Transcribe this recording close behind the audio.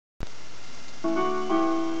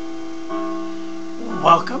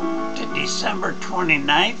Welcome to December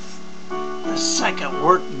 29th, the second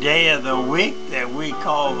work day of the week that we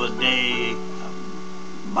call the day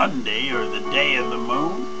of Monday, or the day of the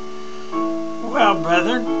moon. Well,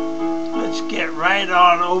 brethren, let's get right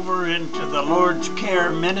on over into the Lord's Care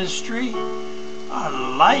Ministry, a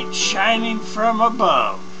light shining from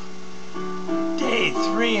above. Day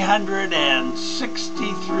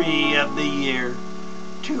 363 of the year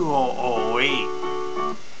 2008.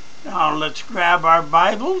 Now let's grab our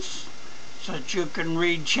Bibles so that you can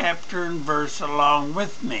read chapter and verse along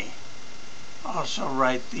with me. Also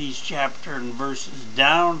write these chapter and verses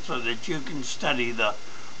down so that you can study the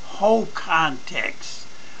whole context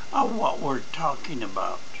of what we're talking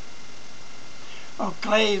about.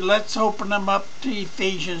 Okay, let's open them up to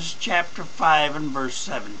Ephesians chapter 5 and verse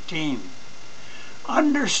 17.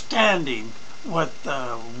 Understanding what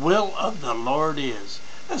the will of the Lord is.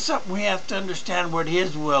 That's something we have to understand, what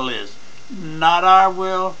His will is. Not our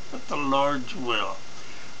will, but the Lord's will.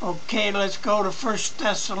 Okay, let's go to 1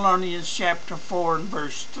 Thessalonians chapter 4 and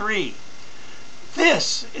verse 3.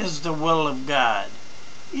 This is the will of God,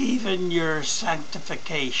 even your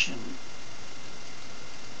sanctification.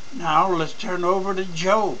 Now let's turn over to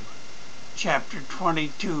Job chapter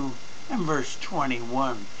 22 and verse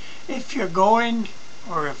 21. If you're going,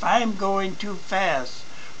 or if I'm going too fast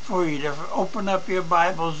for you to open up your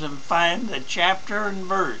Bibles and find the chapter and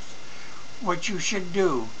verse, what you should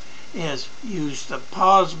do is use the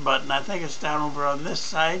pause button. I think it's down over on this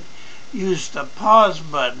side. Use the pause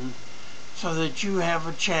button so that you have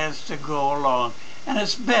a chance to go along. And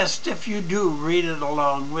it's best if you do read it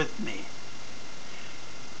along with me.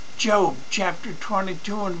 Job chapter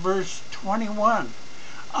 22 and verse 21.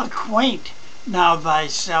 Acquaint now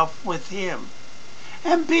thyself with Him,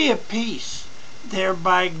 and be at peace.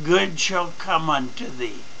 Thereby good shall come unto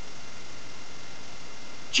thee.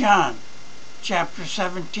 John chapter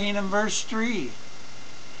 17 and verse 3.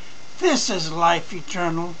 This is life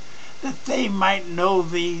eternal, that they might know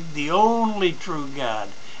thee, the only true God,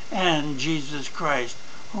 and Jesus Christ,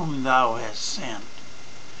 whom thou hast sent.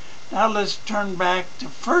 Now let's turn back to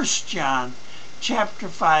 1 John chapter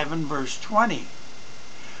 5 and verse 20.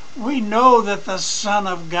 We know that the Son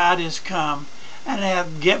of God is come, and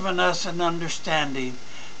hath given us an understanding,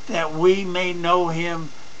 that we may know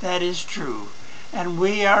Him that is true, and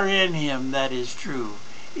we are in Him that is true,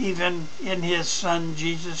 even in His Son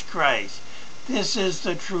Jesus Christ. This is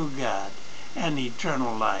the true God and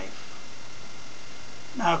eternal life.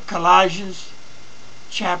 Now Colossians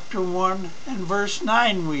chapter 1 and verse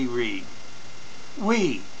 9 we read,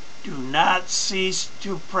 we do not cease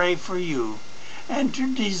to pray for you, and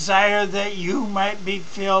to desire that you might be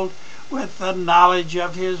filled with the knowledge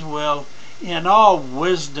of His will in all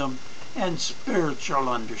wisdom and spiritual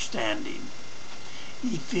understanding.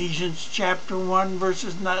 Ephesians chapter 1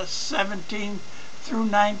 verses 17 through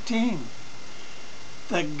 19.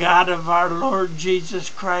 The God of our Lord Jesus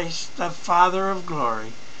Christ, the Father of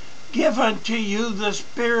glory, give unto you the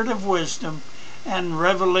spirit of wisdom and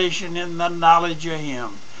revelation in the knowledge of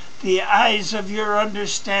Him, the eyes of your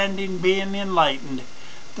understanding being enlightened,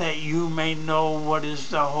 that you may know what is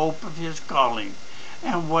the hope of His calling,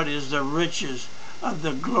 and what is the riches of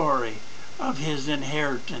the glory of His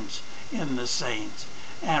inheritance in the saints,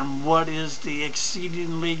 and what is the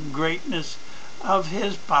exceedingly greatness of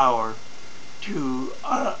His power to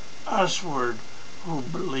usward who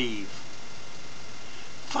believe.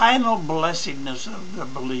 Final blessedness of the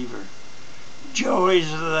believer.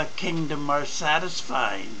 Joys of the kingdom are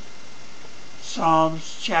satisfying.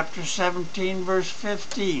 Psalms chapter 17 verse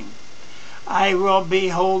 15. I will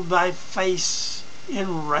behold thy face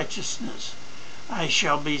in righteousness. I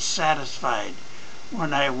shall be satisfied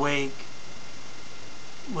when I wake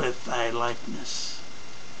with thy likeness.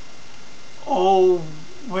 Oh,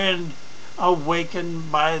 when awakened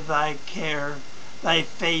by thy care, thy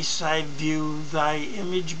face I view, thy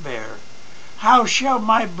image bear, how shall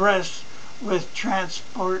my breast with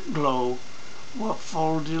transport glow, with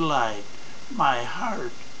full delight my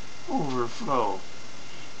heart overflow.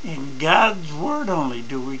 In God's word only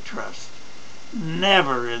do we trust,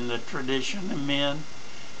 never in the tradition of men.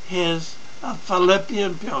 His a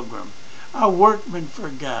Philippian pilgrim, a workman for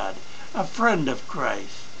God, a friend of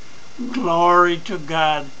Christ. Glory to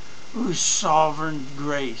God, whose sovereign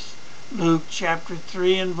grace. Luke chapter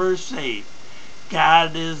 3 and verse 8.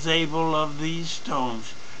 God is able of these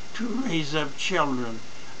stones to raise up children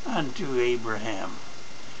unto Abraham.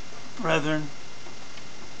 Brethren,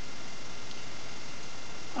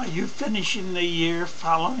 are you finishing the year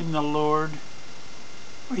following the Lord?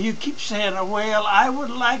 Or you keep saying, well, I would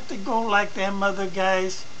like to go like them other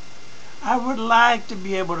guys. I would like to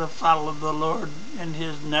be able to follow the Lord in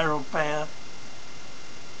His narrow path.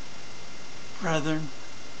 Brethren,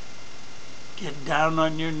 get down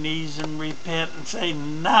on your knees and repent and say,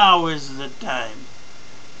 now is the time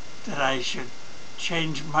that I should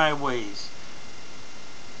change my ways.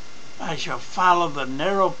 I shall follow the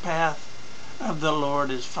narrow path of the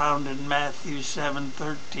Lord as found in Matthew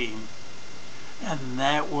 7:13, and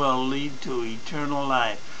that will lead to eternal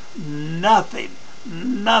life. Nothing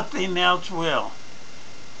else will.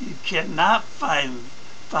 You cannot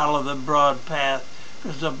follow the broad path,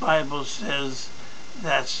 because the Bible says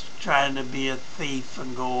that's trying to be a thief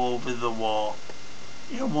and go over the wall.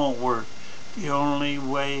 It won't work. The only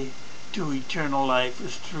way to eternal life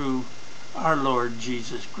is through our Lord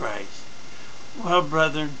Jesus Christ. Well,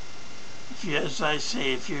 brethren, as I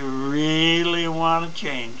say, if you really want to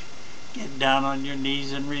change, get down on your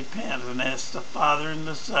knees and repent and ask the Father and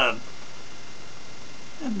the Son.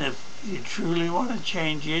 And if you truly want to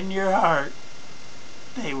change in your heart,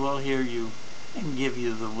 they will hear you and give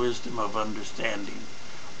you the wisdom of understanding.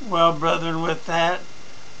 Well, brethren, with that,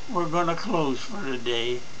 we're going to close for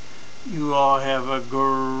today. You all have a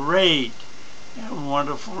great and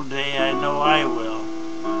wonderful day. I know I will.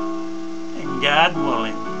 And God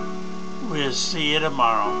willing, we'll see you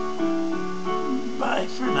tomorrow. Bye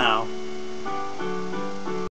for now.